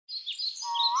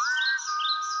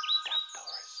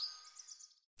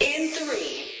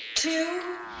2,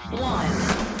 1.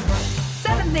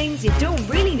 7 things you don't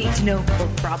really need to know, but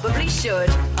probably should.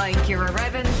 I'm Ciara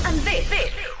Revin, and this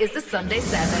is the Sunday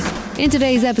 7. In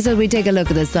today's episode, we take a look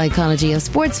at the psychology of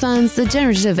sports fans, the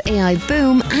generative AI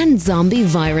boom, and zombie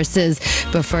viruses.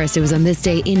 But first, it was on this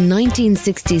day in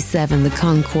 1967 the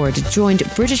Concorde, a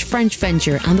joint British-French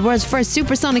venture, and the world's first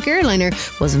supersonic airliner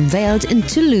was unveiled in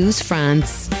Toulouse,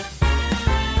 France.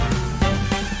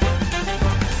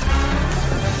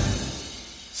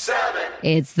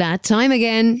 It's that time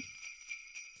again.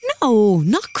 No,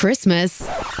 not Christmas.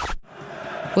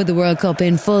 With the World Cup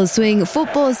in full swing,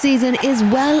 football season is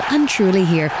well and truly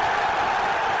here.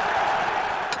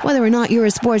 Whether or not you're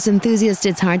a sports enthusiast,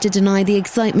 it's hard to deny the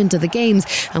excitement of the games.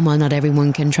 And while not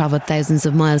everyone can travel thousands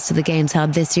of miles to the games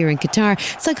held this year in Qatar,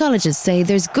 psychologists say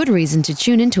there's good reason to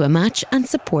tune into a match and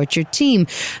support your team.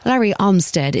 Larry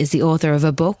Olmsted is the author of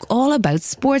a book all about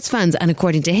sports fans. And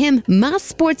according to him, mass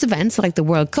sports events like the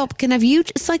World Cup can have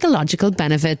huge psychological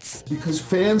benefits. Because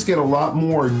fans get a lot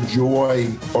more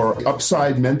joy or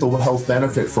upside mental health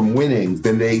benefit from winning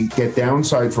than they get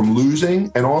downside from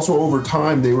losing. And also over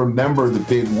time, they remember the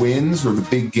big wins or the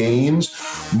big games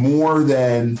more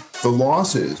than the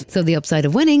losses. So the upside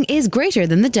of winning is greater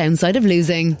than the downside of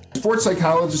losing. Sports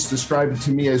psychologists described it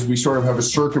to me as we sort of have a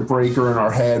circuit breaker in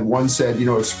our head. One said,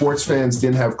 if sports fans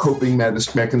didn't have coping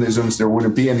mechanisms, there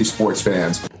wouldn't be any sports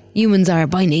fans. Humans are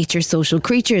by nature social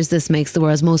creatures. This makes the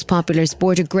world's most popular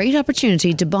sport a great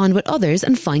opportunity to bond with others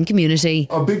and find community.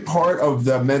 A big part of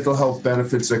the mental health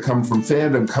benefits that come from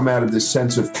fandom come out of this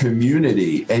sense of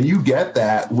community, and you get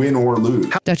that win or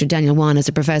lose. Dr. Daniel Wan is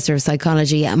a professor of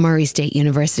psychology at Murray State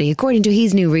University. According to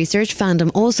his new research, fandom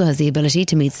also has the ability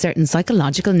to meet certain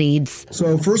psychological needs.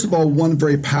 So first of all, one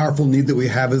very powerful need that we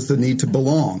have is the need to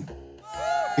belong.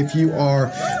 If you are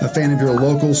a fan of your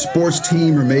local sports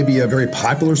team or maybe a very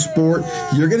popular sport,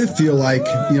 you're going to feel like,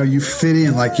 you fit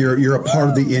in, like you're a part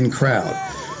of the in crowd.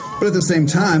 But at the same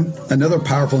time, another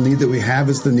powerful need that we have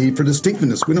is the need for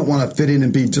distinctiveness. We don't want to fit in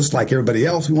and be just like everybody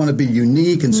else. We want to be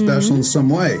unique and special in some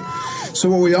way. So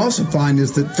what we also find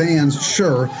is that fans,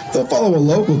 sure, they'll follow a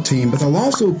local team, but they'll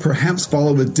also perhaps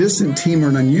follow a distant team or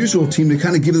an unusual team to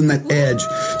kind of give them that edge,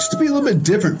 just to be a little bit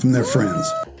different from their friends.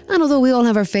 And although we all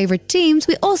have our favourite teams,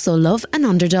 we also love an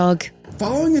underdog.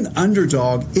 Following an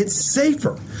underdog, it's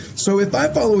safer. So if I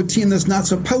follow a team that's not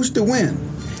supposed to win,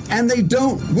 and they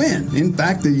don't win, in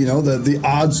fact, the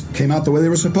odds came out the way they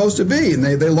were supposed to be, and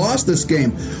they lost this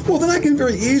game, well, then I can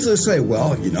very easily say,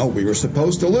 well, we were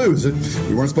supposed to lose.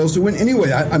 We weren't supposed to win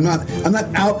anyway. I'm not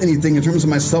out anything in terms of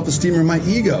my self-esteem or my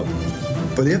ego.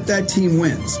 But if that team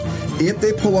wins, if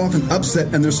they pull off an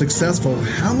upset and they're successful,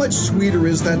 how much sweeter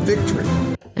is that victory?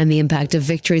 And the impact of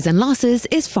victories and losses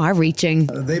is far-reaching.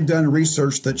 They've done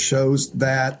research that shows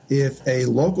that if a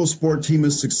local sport team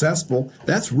is successful,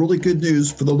 that's really good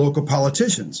news for the local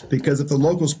politicians. Because if the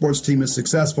local sports team is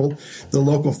successful, the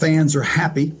local fans are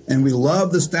happy. And we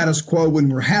love the status quo when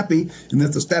we're happy. And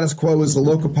if the status quo is the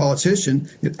local politician,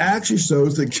 it actually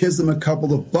shows that it gives them a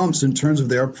couple of bumps in terms of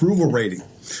their approval rating.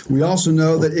 We also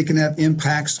know that it can have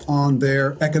impacts on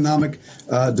their economic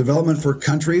development for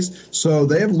countries. So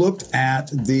they have looked at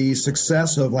the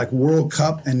success of like World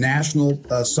Cup and national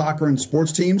soccer and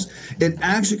sports teams. It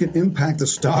actually can impact the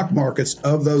stock markets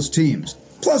of those teams.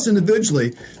 Plus,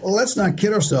 individually, let's not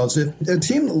kid ourselves. If a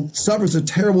team suffers a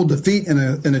terrible defeat in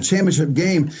a championship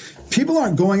game, people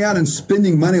aren't going out and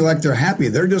spending money like they're happy.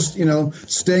 They're just,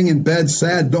 staying in bed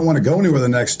sad, don't want to go anywhere the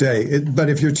next day. But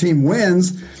if your team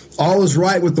wins, all is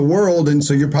right with the world, and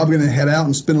so you're probably going to head out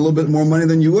and spend a little bit more money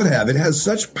than you would have. It has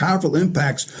such powerful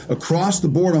impacts across the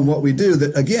board on what we do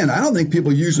that, again, I don't think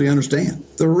people usually understand.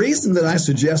 The reason that I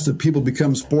suggest that people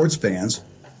become sports fans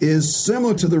is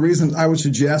similar to the reason I would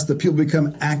suggest that people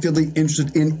become actively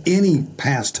interested in any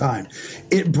pastime.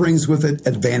 It brings with it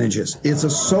advantages. It's a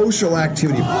social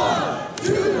activity. 1,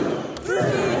 2,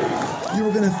 3.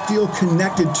 You're going to feel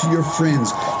connected to your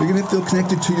friends. You're going to feel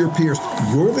connected to your peers.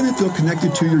 You're going to feel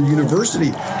connected to your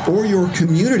university or your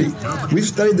community. We've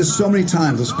studied this so many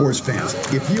times with sports fans.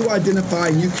 If you identify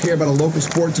and you care about a local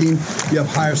sport team, you have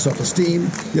higher self-esteem,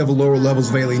 you have lower levels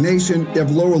of alienation, you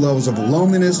have lower levels of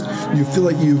loneliness, you feel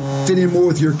like you fit in more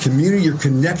with your community, your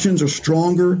connections are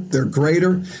stronger, they're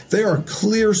greater. There are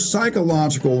clear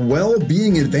psychological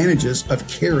well-being advantages of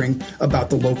caring about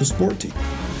the local sport team.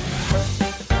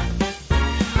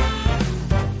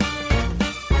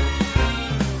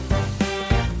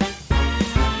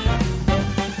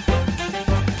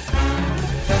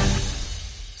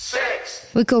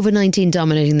 With COVID-19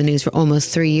 dominating the news for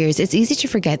almost 3 years, it's easy to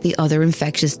forget the other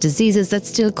infectious diseases that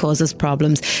still cause us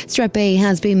problems. Strep A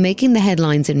has been making the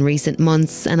headlines in recent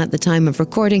months, and at the time of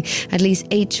recording, at least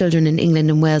 8 children in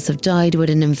England and Wales have died with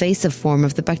an invasive form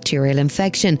of the bacterial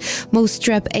infection. Most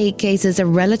Strep A cases are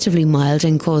relatively mild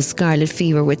and cause scarlet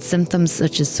fever with symptoms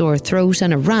such as sore throat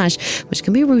and a rash, which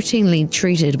can be routinely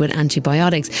treated with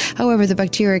antibiotics. However, the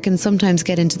bacteria can sometimes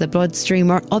get into the bloodstream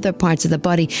or other parts of the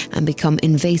body and become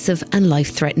invasive and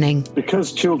life-threatening.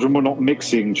 Because children were not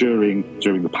mixing during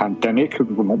the pandemic,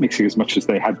 were not mixing as much as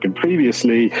they had been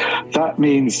previously, that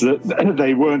means that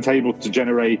they weren't able to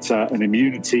generate an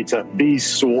immunity to these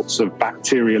sorts of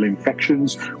bacterial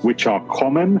infections, which are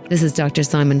common. This is Dr.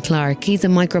 Simon Clark. He's a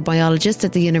microbiologist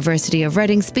at the University of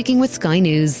Reading, speaking with Sky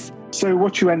News. So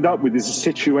what you end up with is a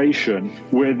situation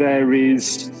where there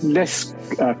is less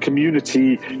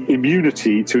community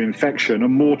immunity to infection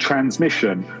and more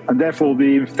transmission, and therefore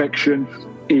the infection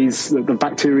the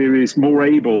bacteria is more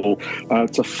able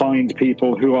to find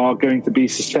people who are going to be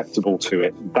susceptible to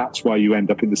it. That's why you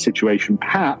end up in the situation,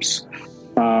 perhaps,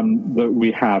 that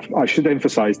we have. I should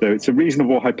emphasise, though, it's a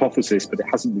reasonable hypothesis, but it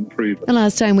hasn't been proven. The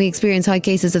last time we experienced high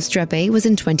cases of Strep A was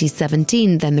in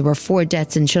 2017. Then there were 4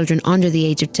 deaths in children under the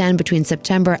age of 10 between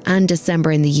September and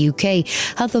December in the UK.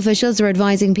 Health officials are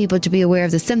advising people to be aware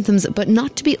of the symptoms, but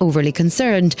not to be overly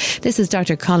concerned. This is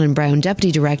Dr. Colin Brown,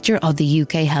 Deputy Director of the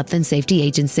UK Health and Safety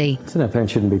Agency. So no,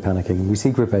 parents shouldn't be panicking. We see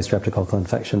group A streptococcal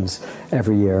infections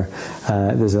every year.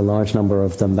 There's a large number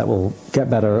of them that will get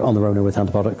better on their own or with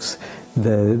antibiotics.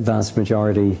 The vast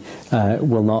majority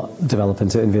will not develop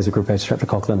into invasive group A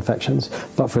streptococcal infections.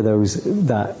 But for those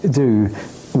that do,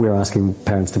 we're asking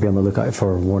parents to be on the lookout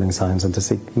for warning signs and to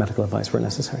seek medical advice where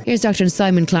necessary. Here's Dr.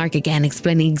 Simon Clark again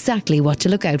explaining exactly what to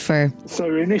look out for.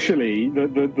 So initially,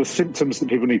 the symptoms that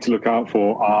people need to look out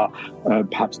for are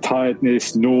perhaps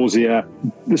tiredness, nausea,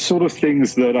 the sort of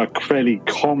things that are fairly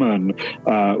common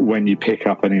when you pick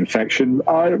up an infection.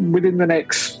 Within the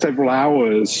next several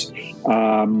hours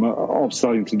of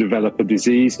starting to develop a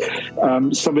disease,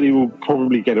 somebody will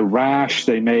probably get a rash.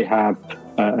 They may have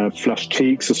flushed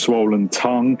cheeks, a swollen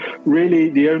tongue. Really,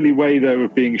 the only way, though,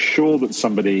 of being sure that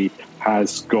somebody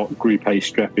has got group A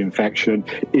strep infection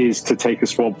is to take a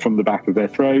swab from the back of their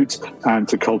throat and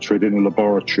to culture it in a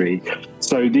laboratory.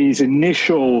 So these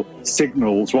initial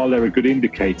signals, while they're a good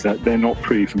indicator, they're not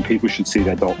proven. People should see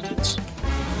their doctors.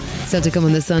 Still to come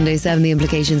on the Sunday 7, the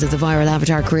implications of the viral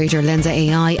avatar creator Lensa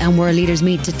AI and where leaders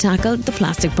meet to tackle the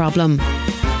plastic problem.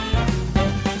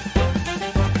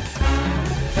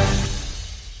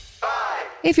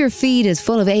 If your feed is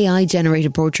full of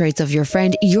AI-generated portraits of your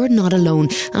friend, you're not alone.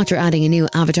 After adding a new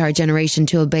avatar generation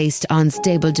tool based on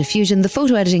Stable Diffusion, the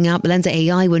photo editing app Lensa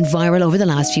AI went viral over the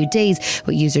last few days,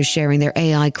 with users sharing their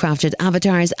AI-crafted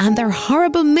avatars and their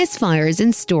horrible misfires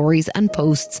in stories and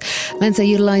posts. Lensa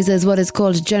utilises what is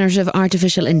called generative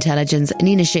artificial intelligence.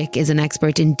 Nina Schick is an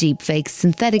expert in deepfakes,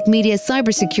 synthetic media,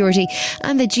 cybersecurity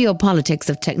and the geopolitics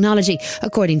of technology.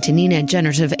 According to Nina,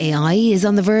 generative AI is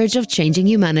on the verge of changing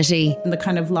humanity. In the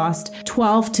kind of last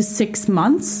 12 to 6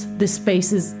 months, this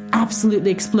space is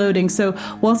absolutely exploding. So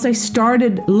whilst I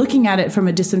started looking at it from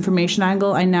a disinformation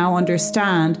angle, I now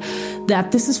understand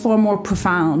that this is far more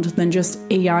profound than just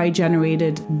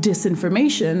AI-generated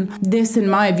disinformation. This, in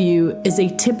my view, is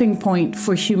a tipping point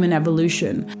for human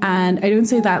evolution. And I don't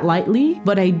say that lightly,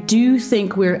 but I do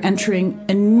think we're entering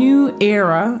a new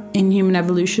era in human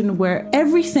evolution where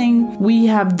everything we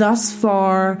have thus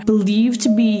far believed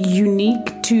to be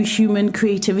unique to human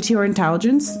creativity or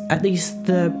intelligence, at least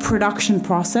the production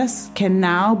process, can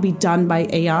now be done by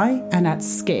AI and at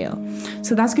scale.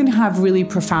 So that's going to have really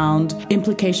profound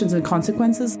implications and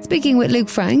consequences. Speaking with Luke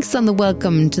Franks on the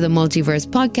Welcome to the Multiverse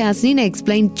podcast, Nina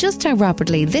explained just how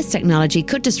rapidly this technology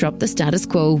could disrupt the status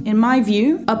quo. In my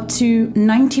view, up to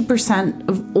 90%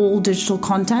 of all digital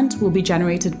content will be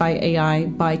generated by AI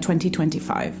by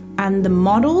 2025. And the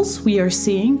models we are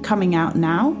seeing coming out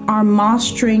now are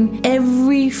mastering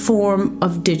every form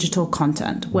of digital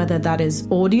content, whether that is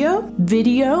audio,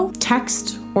 video,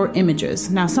 text, or images.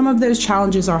 Now, some of those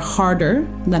challenges are harder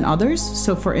than others.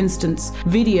 So, for instance,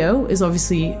 video is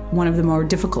obviously one of the more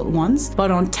difficult ones.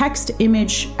 But on text,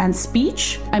 image, and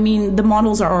speech, the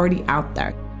models are already out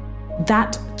there.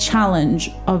 That challenge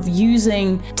of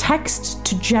using text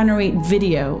to generate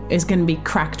video is going to be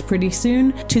cracked pretty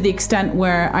soon, to the extent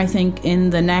where I think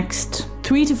in the next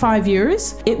 3 to 5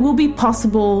 years, it will be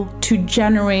possible to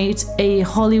generate a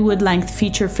Hollywood-length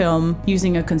feature film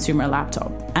using a consumer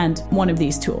laptop and one of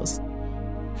these tools.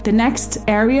 The next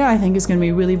area I think is going to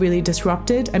be really, really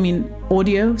disrupted. I mean,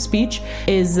 audio, speech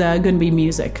is going to be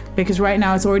music, because right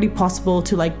now it's already possible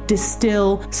to like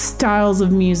distill styles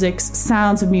of music,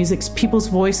 sounds of music, people's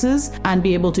voices, and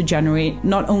be able to generate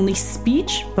not only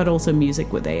speech but also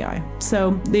music with AI.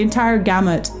 So the entire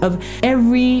gamut of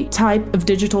every type of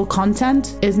digital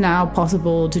content is now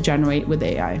possible to generate with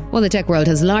AI. While the tech world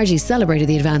has largely celebrated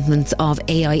the advancements of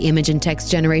AI image and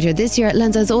text generator, this year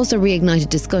Lensa has also reignited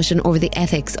discussion over the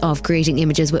ethics of creating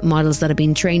images with models that have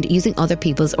been trained using other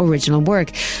people's original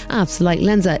work. Apps like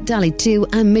Lensa, DALL-E 2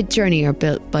 and Midjourney are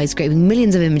built by scraping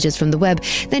millions of images from the web,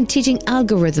 then teaching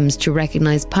algorithms to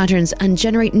recognise patterns and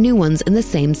generate new ones in the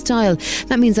same style.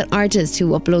 That means that artists who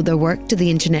upload their work to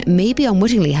the internet may be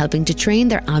unwittingly helping to train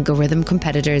their algorithm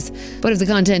competitors. But if the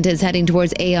content is heading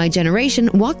towards AI generation,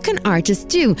 what can artists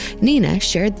do? Nina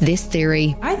shared this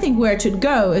theory. I think where it should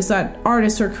go is that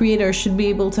artists or creators should be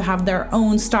able to have their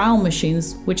own style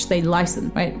machines, which they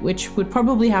license, right? Which would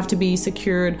probably have to be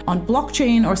secured on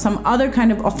blockchain or some other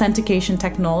kind of authentication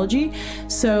technology,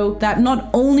 so that not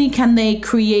only can they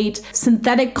create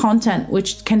synthetic content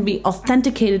which can be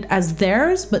authenticated as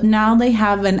theirs, but now they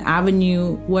have an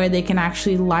avenue where they can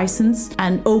actually license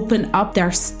and open up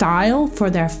their style for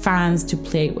their fans to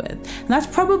play with. And that's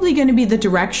probably going to be the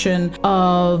direction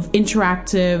of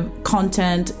interactive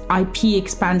content, IP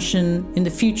expansion in the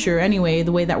future anyway.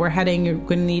 The way that we're heading, you're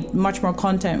going to need much more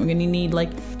content. We're going to need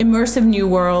like immersive new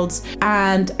worlds.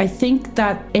 And I think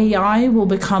that AI will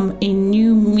become a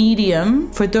new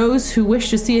medium for those who wish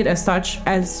to see it as such,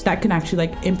 as that can actually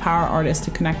like empower artists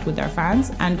to connect with their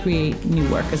fans and create new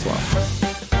work as well.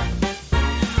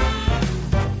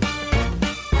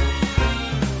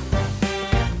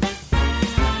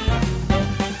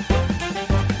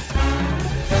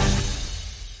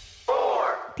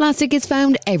 Plastic is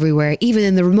found everywhere, even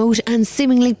in the remote and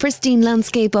seemingly pristine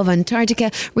landscape of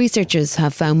Antarctica. Researchers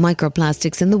have found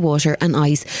microplastics in the water and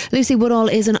ice. Lucy Woodall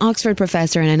is an Oxford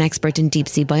professor and an expert in deep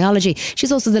sea biology.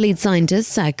 She's also the lead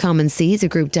scientist at Common Seas, a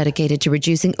group dedicated to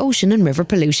reducing ocean and river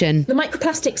pollution. The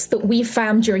microplastics that we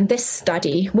found during this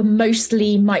study were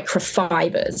mostly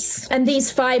microfibers. And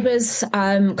these fibers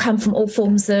come from all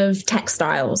forms of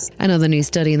textiles. Another new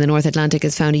study in the North Atlantic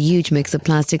has found a huge mix of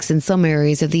plastics in some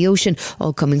areas of the ocean,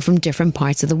 all coming from different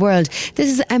parts of the world. This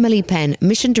is Emily Penn,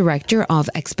 Mission Director of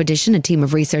Expedition, a team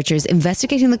of researchers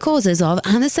investigating the causes of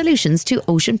and the solutions to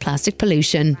ocean plastic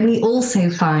pollution. We also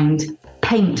find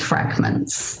paint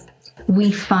fragments.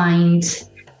 We find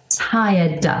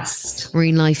tire dust.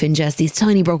 Marine life ingests these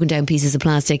tiny broken down pieces of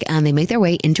plastic and they make their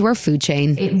way into our food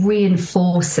chain. It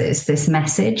reinforces this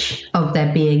message of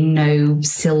there being no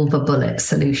silver bullet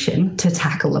solution to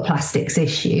tackle the plastics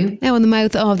issue. Now, in the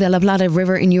mouth of the La Plata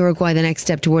River in Uruguay, the next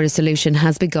step toward a solution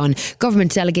has begun.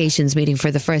 Government delegations meeting for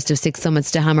the first of 6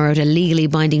 summits to hammer out a legally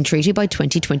binding treaty by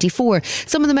 2024.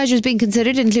 Some of the measures being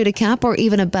considered include a cap or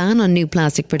even a ban on new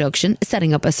plastic production,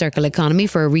 setting up a circular economy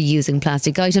for reusing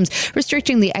plastic items,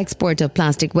 restricting the export of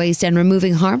plastic waste and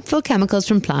removing harmful chemicals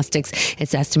from plastics.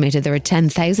 It's estimated there are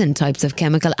 10,000 types of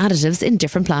chemical additives in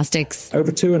different plastics.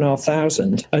 Over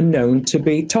 2,500 are known to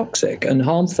be toxic and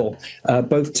harmful,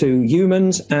 both to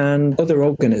humans and other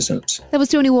organisms. That was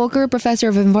Tony Walker, Professor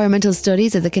of Environmental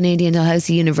Studies at the Canadian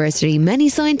Dalhousie University. Many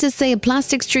scientists say a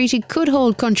plastics treaty could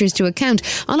hold countries to account,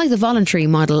 unlike the voluntary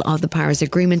model of the Paris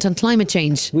Agreement on climate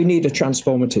change. We need a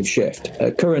transformative shift.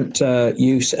 Current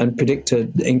use and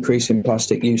predicted increase in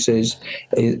plastic uses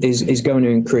is going to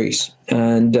increase.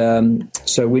 And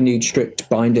so we need strict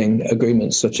binding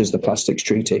agreements such as the Plastics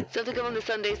Treaty. So to go on the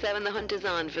Sunday 7, the hunt is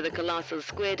on for the Colossal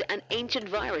squid, and ancient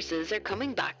viruses are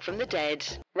coming back from the dead.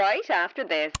 Right after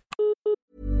this.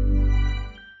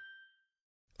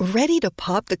 Ready to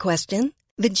pop the question?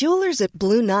 The jewelers at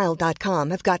BlueNile.com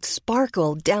have got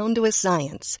sparkle down to a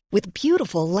science with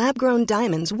beautiful lab-grown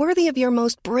diamonds worthy of your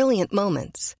most brilliant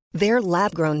moments. Their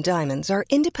lab-grown diamonds are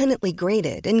independently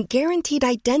graded and guaranteed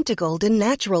identical to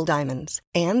natural diamonds.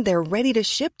 And they're ready to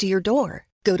ship to your door.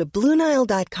 Go to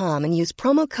BlueNile.com and use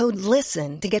promo code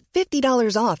LISTEN to get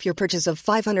 $50 off your purchase of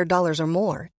 $500 or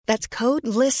more. That's code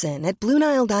LISTEN at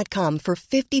BlueNile.com for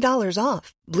 $50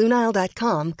 off.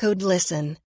 BlueNile.com, code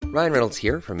LISTEN. Ryan Reynolds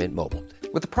here from Mint Mobile.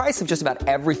 With the price of just about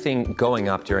everything going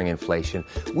up during inflation,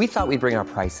 we thought we'd bring our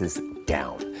prices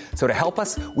down. So to help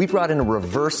us, we brought in a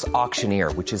reverse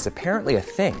auctioneer, which is apparently a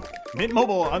thing. Mint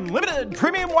Mobile Unlimited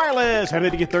Premium Wireless. How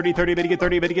to get 30, 30, how to get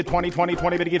 30, how to get 20, 20,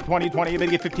 20, how to get 20, 20, how to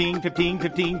get 15, 15,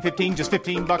 15, 15, just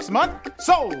 $15 a month?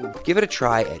 Sold! Give it a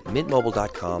try at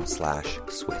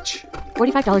mintmobile.com/switch.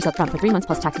 $45 up front for 3 months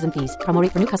plus taxes and fees. Promo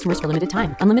rate for new customers for limited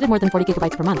time. Unlimited more than 40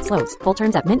 gigabytes per month slows. Full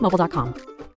terms at mintmobile.com.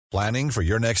 Planning for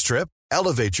your next trip?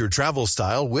 Elevate your travel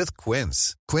style with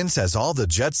Quince. Quince has all the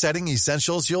jet-setting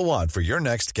essentials you'll want for your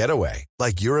next getaway,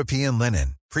 like European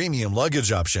linen, premium luggage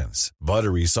options,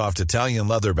 buttery soft Italian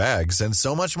leather bags, and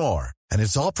so much more. And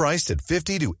it's all priced at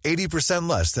 50 to 80%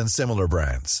 less than similar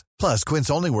brands. Plus, Quince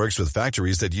only works with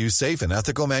factories that use safe and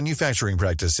ethical manufacturing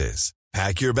practices.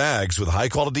 Pack your bags with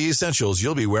high-quality essentials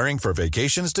you'll be wearing for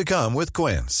vacations to come with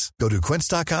Quince. Go to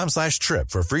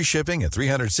quince.com/trip for free shipping and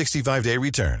 365-day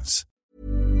returns.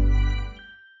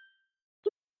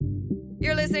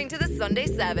 You're listening to the Sunday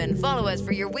 7. Follow us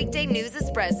for your weekday news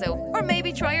espresso, or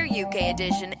maybe try our UK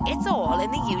edition. It's all in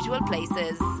the usual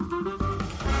places.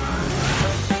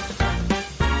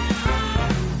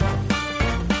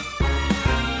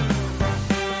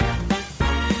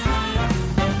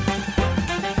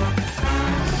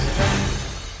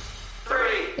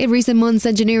 In recent months,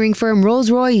 engineering firm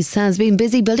Royce has been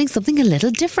busy building something a little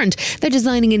different. They're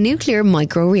designing a nuclear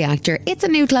micro-reactor. It's a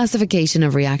new classification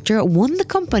of reactor, one the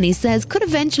company says could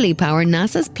eventually power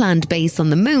NASA's planned base on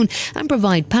the moon and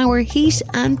provide power, heat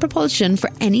and propulsion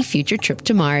for any future trip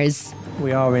to Mars.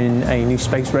 We are in a new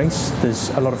space race. There's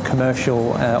a lot of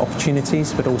commercial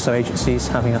opportunities, but also agencies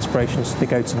having aspirations to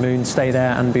go to the moon, stay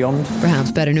there and beyond.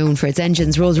 Perhaps better known for its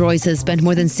engines, Rolls-Royce has spent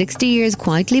more than 60 years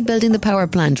quietly building the power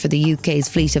plant for the UK's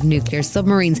fleet of nuclear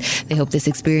submarines. They hope this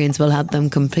experience will help them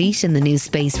compete in the new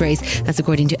space race. That's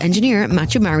according to engineer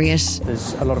Matthew Marriott.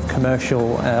 There's a lot of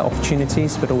commercial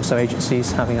opportunities, but also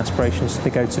agencies having aspirations to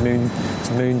go to the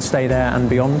moon, stay there and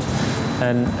beyond.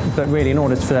 But really, in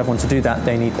order for everyone to do that,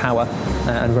 they need power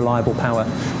and reliable power.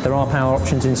 There are power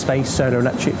options in space, solar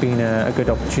electric being a good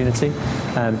opportunity,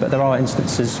 but there are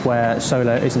instances where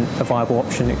solar isn't a viable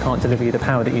option. It can't deliver you the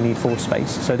power that you need for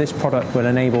space. So this product will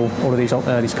enable all of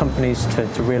these companies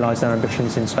to realise their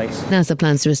ambitions in space. NASA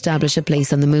plans to establish a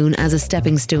place on the moon as a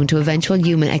stepping stone to eventual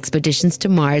human expeditions to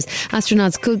Mars.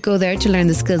 Astronauts could go there to learn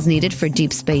the skills needed for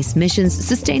deep space missions.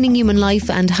 Sustaining human life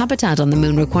and habitat on the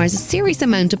moon requires a serious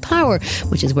amount of power,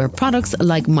 which is where products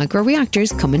like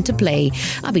micro-reactors come into play.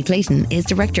 Abby Clayton is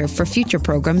Director for Future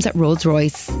Programmes at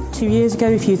Rolls-Royce. 2 years ago,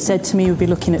 if you'd said to me we'd be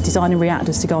looking at designing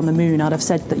reactors to go on the moon, I'd have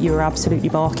said that you were absolutely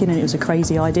barking and it was a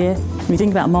crazy idea. When you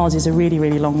think about Mars, is a really,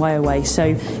 really long way away, so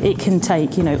it can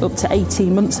take up to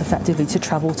 18 months effectively to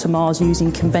travel to Mars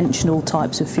using conventional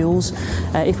types of fuels.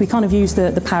 If we kind of use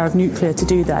the power of nuclear to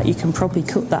do that, you can probably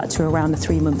cut that to around a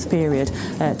 3-month period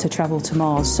to travel to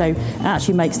Mars. So it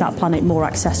actually makes that planet more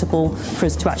accessible for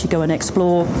us to actually go and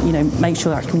explore, make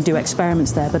sure that we can do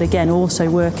experiments there, but again also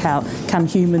work out, can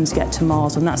humans get to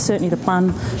Mars? And that's certainly the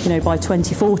plan. By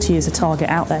 2040 is a target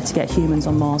out there to get humans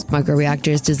on Mars.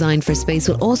 Micro-reactors designed for space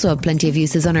will also have plenty of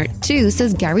uses on Earth too,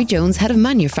 says Gary Jones, Head of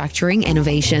Manufacturing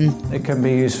Innovation. It can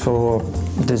be used for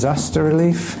disaster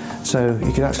relief, so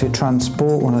you could actually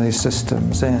transport one of these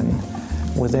systems in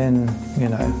within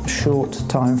a short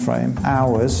time frame,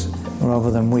 hours rather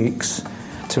than weeks,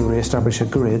 to re-establish a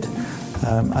grid,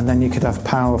 and then you could have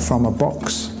power from a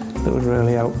box that would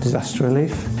really help disaster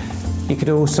relief. You could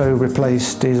also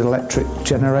replace diesel electric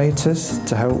generators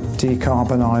to help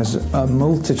decarbonise a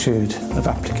multitude of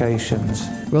applications.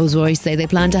 Rolls-Royce say they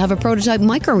plan to have a prototype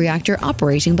micro-reactor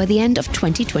operating by the end of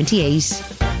 2028.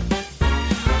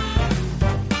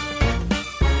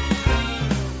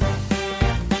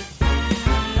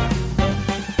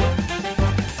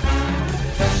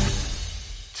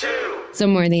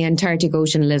 Somewhere in the Antarctic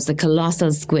Ocean lives the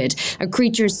Colossal squid, a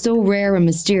creature so rare and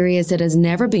mysterious it has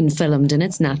never been filmed in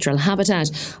its natural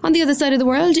habitat. On the other side of the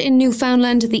world, in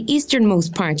Newfoundland, the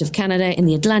easternmost part of Canada in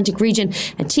the Atlantic region,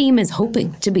 a team is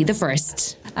hoping to be the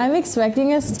first. I'm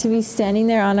expecting us to be standing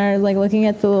there on our, looking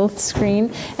at the little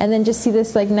screen and then just see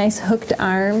this, nice hooked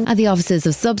arm. At the offices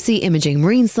of Subsea Imaging,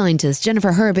 marine scientists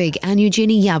Jennifer Herbig and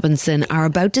Eugenie Jabinson are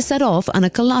about to set off on a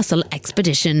colossal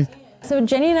expedition. So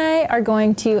Jenny and I are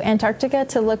going to Antarctica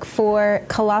to look for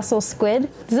colossal squid.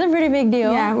 This is a pretty big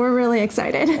deal. Yeah, we're really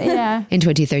excited. Yeah. In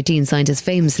 2013, scientists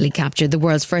famously captured the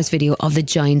world's first video of the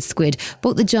giant squid.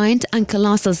 Both the giant and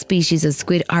colossal species of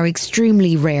squid are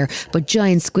extremely rare, but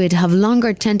giant squid have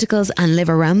longer tentacles and live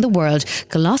around the world.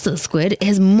 Colossal squid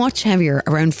is much heavier,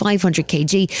 around 500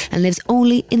 kg, and lives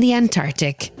only in the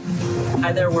Antarctic.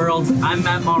 Hi there, world. I'm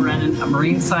Matt Mulrennan, a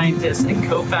marine scientist and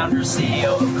co-founder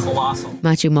CEO of Colossal.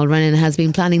 Matthew Mulrennan has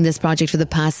been planning this project for the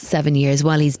past 7 years.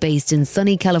 While he's based in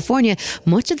sunny California,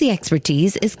 much of the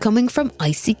expertise is coming from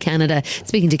icy Canada.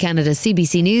 Speaking to Canada's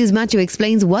CBC News, Matthew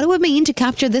explains what it would mean to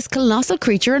capture this colossal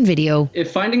creature on video.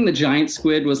 If finding the giant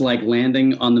squid was like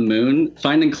landing on the moon,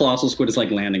 finding colossal squid is like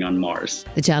landing on Mars.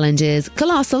 The challenge is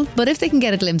colossal, but if they can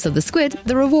get a glimpse of the squid,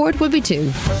 the reward will be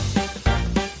too.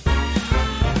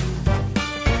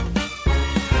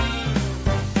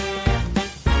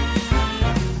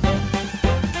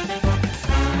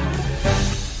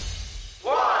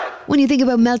 When you think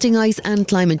about melting ice and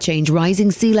climate change,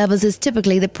 rising sea levels is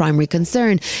typically the primary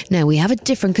concern. Now we have a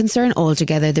different concern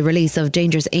altogether, the release of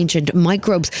dangerous ancient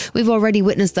microbes. We've already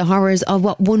witnessed the horrors of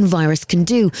what one virus can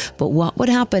do, but what would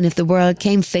happen if the world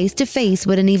came face to face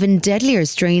with an even deadlier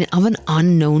strain of an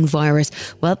unknown virus?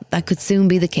 Well, that could soon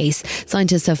be the case.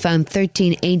 Scientists have found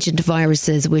 13 ancient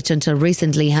viruses which until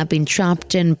recently had been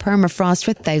trapped in permafrost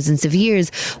for thousands of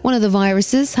years. One of the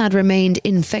viruses had remained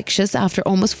infectious after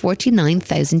almost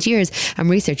 49,000 years, and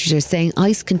researchers are saying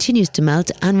ice continues to melt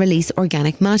and release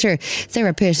organic matter.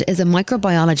 Sarah Pitt is a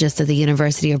microbiologist at the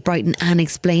University of Brighton and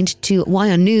explained to Why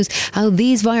On News how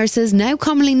these viruses, now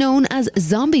commonly known as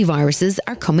zombie viruses,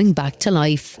 are coming back to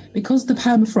life. Because the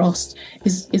permafrost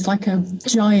is like a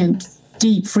giant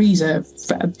deep freezer,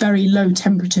 a very low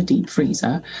temperature deep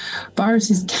freezer,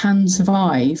 viruses can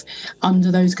survive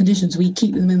under those conditions. We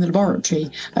keep them in the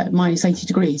laboratory at minus 80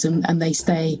 degrees and they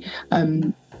stay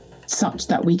such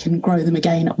that we can grow them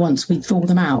again once we thaw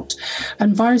them out.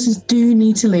 And viruses do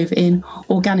need to live in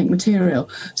organic material,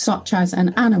 such as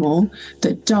an animal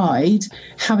that died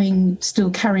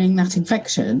still carrying that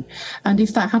infection. And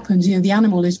if that happens, the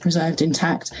animal is preserved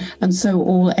intact, and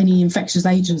so any infectious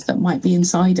agents that might be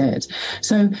inside it.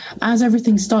 So as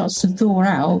everything starts to thaw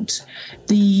out,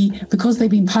 because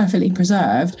they've been perfectly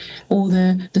preserved, all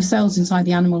the cells inside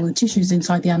the animal, the tissues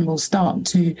inside the animal start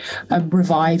to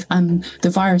revive, and the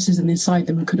viruses inside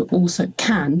them can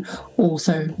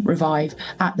also revive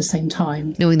at the same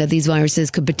time. Knowing that these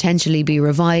viruses could potentially be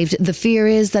revived, the fear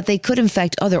is that they could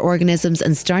infect other organisms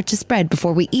and start to spread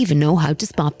before we even know how to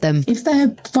spot them. If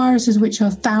they're viruses which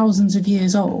are thousands of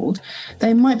years old,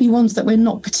 they might be ones that we're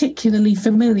not particularly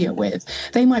familiar with.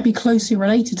 They might be closely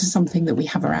related to something that we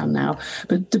have around now,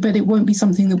 but it won't be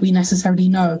something that we necessarily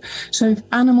know. So if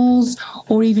animals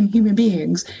or even human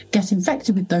beings get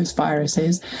infected with those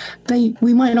viruses,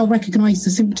 we might not recognise the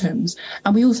symptoms,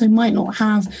 and we also might not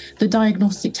have the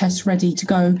diagnostic tests ready to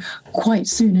go quite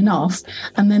soon enough,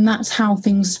 and then that's how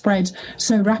things spread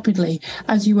so rapidly.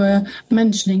 As you were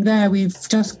mentioning there, we're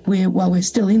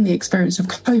still in the experience of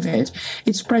COVID.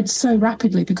 It spread so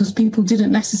rapidly because people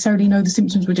didn't necessarily know the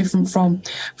symptoms were different from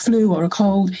flu or a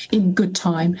cold in good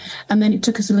time, and then it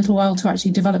took us a little while to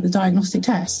actually develop the diagnostic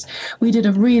tests. We did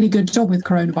a really good job with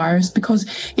coronavirus because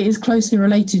it is closely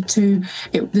related to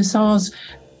the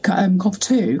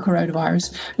SARS-CoV-2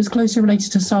 coronavirus is closely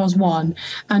related to SARS-1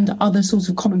 and other sorts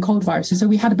of common cold viruses. So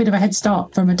we had a bit of a head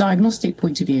start from a diagnostic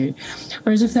point of view.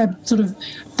 Whereas if they're sort of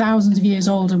thousands of years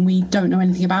old and we don't know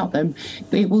anything about them,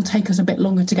 it will take us a bit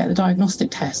longer to get the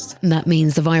diagnostic test. That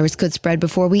means the virus could spread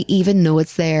before we even know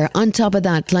it's there. On top of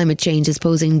that, climate change is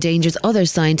posing dangers other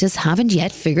scientists haven't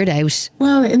yet figured out.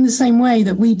 Well, in the same way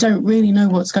that we don't really know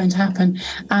what's going to happen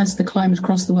as the climate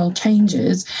across the world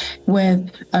changes, where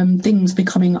things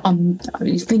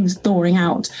thawing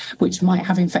out, which might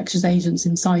have infectious agents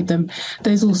inside them.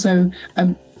 There's also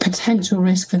potential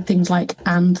risk for things like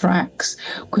anthrax,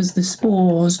 because the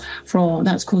spores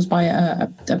that's caused by a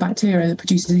bacteria that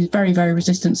produces these very, very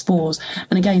resistant spores.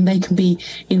 And again, they can be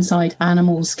inside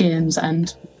animal skins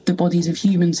and the bodies of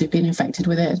humans who've been infected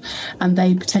with it, and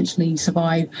they potentially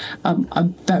survive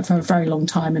for a very long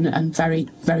time and very,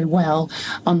 very well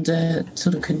under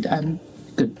sort of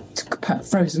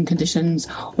frozen conditions,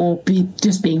 or being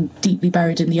deeply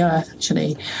buried in the earth,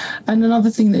 actually. And another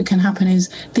thing that can happen is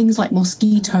things like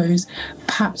mosquitoes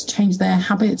perhaps change their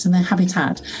habits and their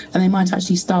habitat, and they might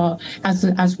actually start,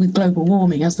 as with global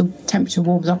warming, as the temperature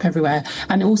warms up everywhere,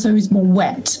 and it also is more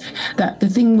wet. That the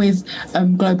thing with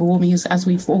global warming is, as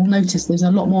we've all noticed, there's a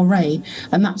lot more rain,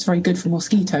 and that's very good for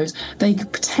mosquitoes. They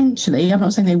could potentially, I'm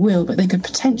not saying they will, but they could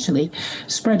potentially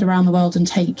spread around the world and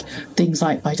take things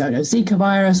like, Zika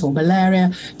virus or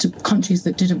malaria to countries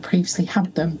that didn't previously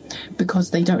have them because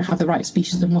they don't have the right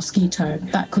species of mosquito.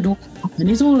 That could all happen.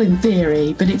 It's all in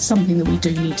theory, but it's something that we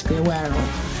do need to be aware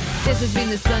of. This has been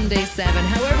the Sunday 7.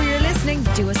 However you're listening,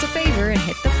 do us a favour and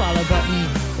hit the follow button.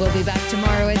 We'll be back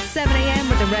tomorrow at 7 a.m.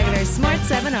 with the regular Smart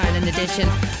 7 Ireland edition.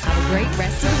 Have a great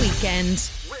rest of the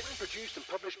weekend. Written, produced and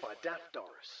published by Daft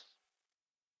Doris.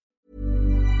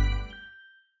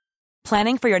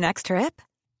 Planning for your next trip?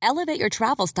 Elevate your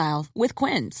travel style with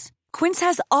Quince. Quince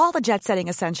has all the jet-setting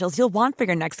essentials you'll want for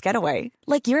your next getaway,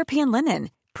 like European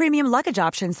linen, premium luggage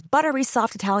options, buttery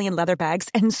soft Italian leather bags,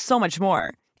 and so much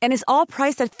more. And is all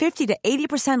priced at 50 to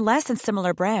 80% less than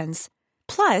similar brands.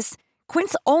 Plus,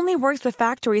 Quince only works with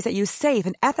factories that use safe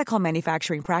and ethical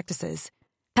manufacturing practices.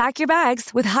 Pack your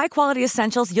bags with high-quality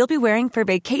essentials you'll be wearing for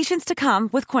vacations to come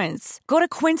with Quince. Go to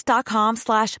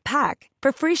quince.com/pack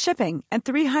for free shipping and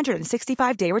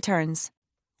 365-day returns.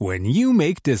 When you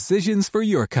make decisions for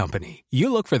your company,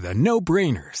 you look for the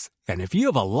no-brainers. And if you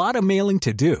have a lot of mailing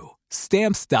to do,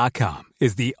 Stamps.com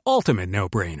is the ultimate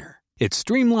no-brainer. It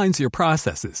streamlines your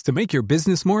processes to make your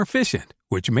business more efficient,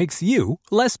 which makes you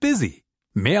less busy.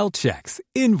 Mail checks,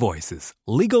 invoices,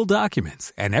 legal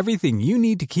documents, and everything you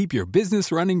need to keep your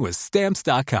business running with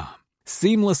Stamps.com.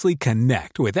 Seamlessly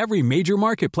connect with every major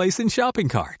marketplace and shopping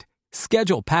cart.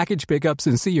 Schedule package pickups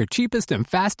and see your cheapest and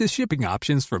fastest shipping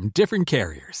options from different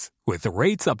carriers, with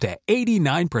rates up to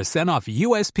 89% off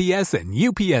USPS and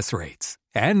UPS rates.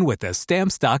 And with the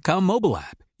Stamps.com mobile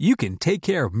app, you can take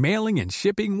care of mailing and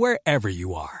shipping wherever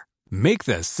you are. Make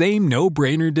the same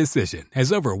no-brainer decision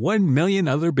as over 1 million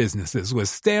other businesses with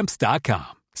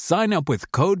Stamps.com. Sign up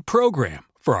with code PROGRAM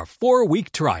for a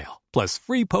 4-week trial, plus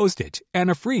free postage and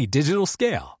a free digital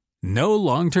scale. No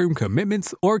long-term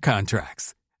commitments or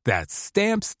contracts. That's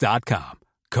Stamps.com.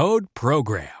 Code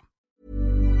PROGRAM.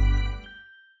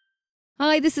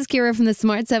 Hi, this is Ciara from the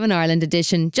Smart 7 Ireland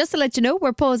edition. Just to let you know,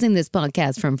 we're pausing this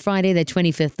podcast from Friday the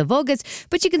 25th of August,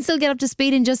 but you can still get up to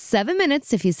speed in just 7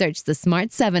 minutes if you search the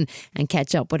Smart 7 and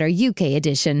catch up with our UK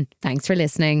edition. Thanks for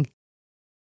listening.